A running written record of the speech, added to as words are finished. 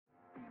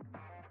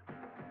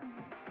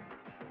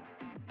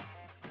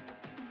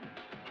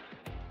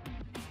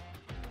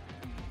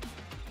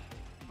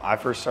I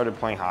first started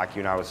playing hockey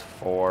when I was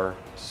 4,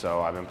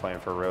 so I've been playing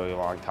for a really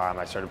long time.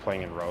 I started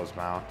playing in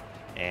Rosemount,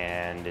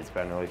 and it's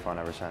been really fun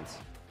ever since.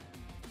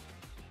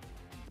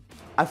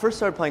 I first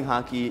started playing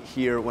hockey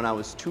here when I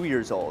was 2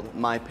 years old.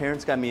 My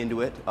parents got me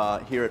into it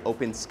here at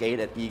Open Skate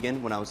at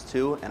Eagan when I was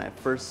 2, and I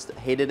first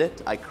hated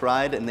it. I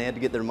cried, and they had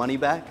to get their money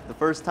back the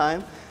first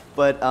time.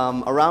 But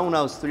around when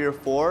I was 3 or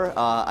 4,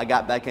 I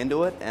got back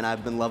into it, and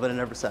I've been loving it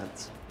ever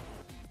since.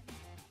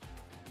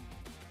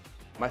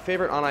 My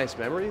favorite on-ice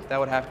memory, that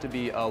would have to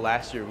be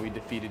last year when we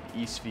defeated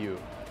Eastview.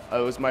 It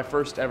was my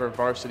first ever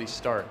varsity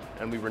start,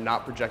 and we were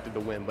not projected to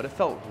win, but it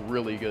felt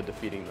really good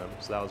defeating them,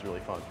 so that was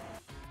really fun.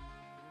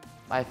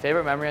 My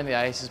favorite memory on the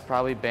ice is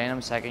probably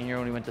Bantam's second year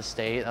when we went to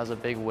state. That was a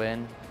big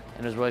win,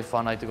 and it was really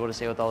fun to go to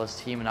state with all this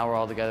team, and now we're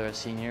all together as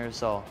seniors,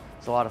 so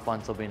it's a lot of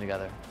fun still being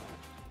together.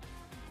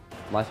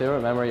 My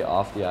favorite memory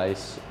off the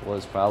ice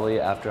was probably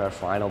after our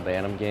final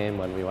Bantam game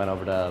when we went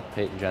over to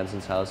Peyton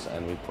Jensen's house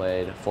and we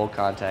played full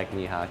contact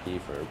knee hockey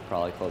for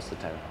probably close to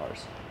 10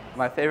 hours.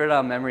 My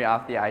favorite memory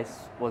off the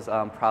ice was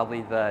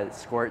probably the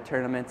squirt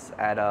tournaments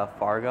at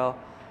Fargo.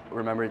 I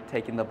remember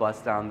taking the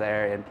bus down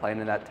there and playing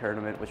in that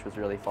tournament, which was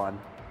really fun.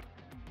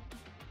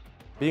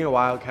 Being a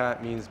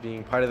Wildcat means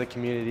being part of the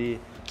community,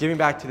 giving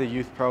back to the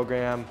youth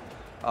program,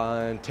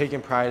 and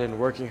taking pride in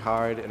working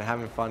hard and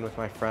having fun with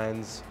my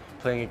friends,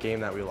 playing a game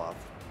that we love.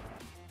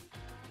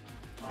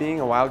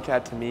 Being a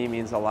Wildcat to me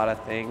means a lot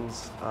of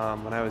things.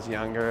 When I was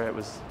younger, it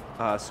was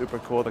super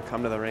cool to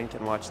come to the rink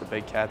and watch the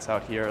big cats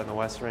out here in the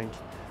West Rink.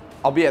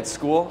 I'll be at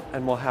school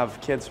and we'll have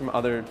kids from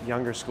other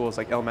younger schools,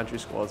 like elementary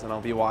schools, and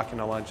I'll be walking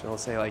to lunch and they'll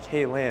say like,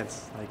 "Hey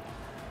Lance," like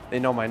they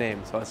know my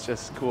name, so it's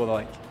just cool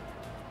to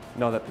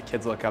know that the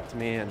kids look up to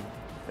me, and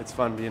it's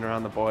fun being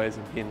around the boys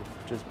and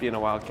just being a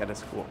Wildcat at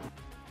school.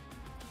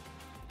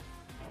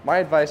 My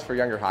advice for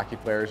younger hockey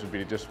players would be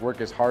to just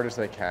work as hard as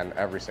they can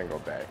every single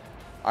day.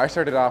 I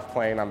started off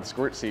playing on the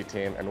Squirt C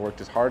team and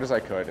worked as hard as I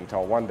could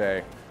until one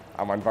day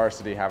I'm on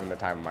varsity having the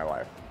time of my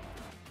life.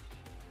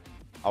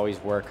 Always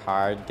work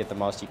hard, get the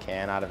most you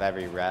can out of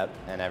every rep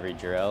and every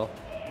drill.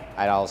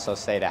 I'd also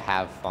say to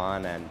have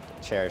fun and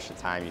cherish the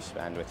time you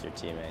spend with your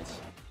teammates.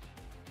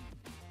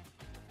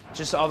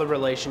 Just all the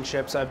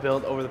relationships I've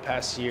built over the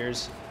past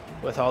years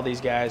with all these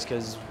guys,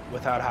 because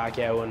without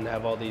hockey I wouldn't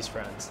have all these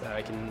friends that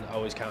I can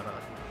always count on.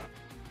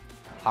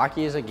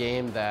 Hockey is a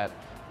game that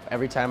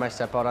every time I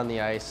step out on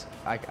the ice,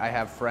 I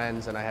have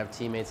friends and I have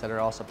teammates that are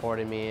all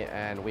supporting me,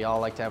 and we all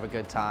like to have a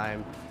good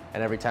time.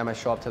 And every time I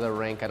show up to the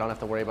rink, I don't have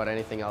to worry about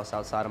anything else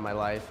outside of my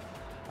life.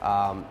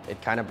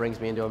 It kind of brings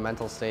me into a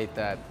mental state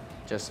that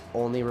just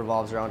only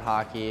revolves around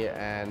hockey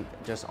and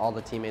just all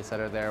the teammates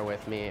that are there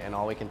with me, and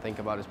all we can think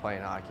about is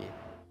playing hockey.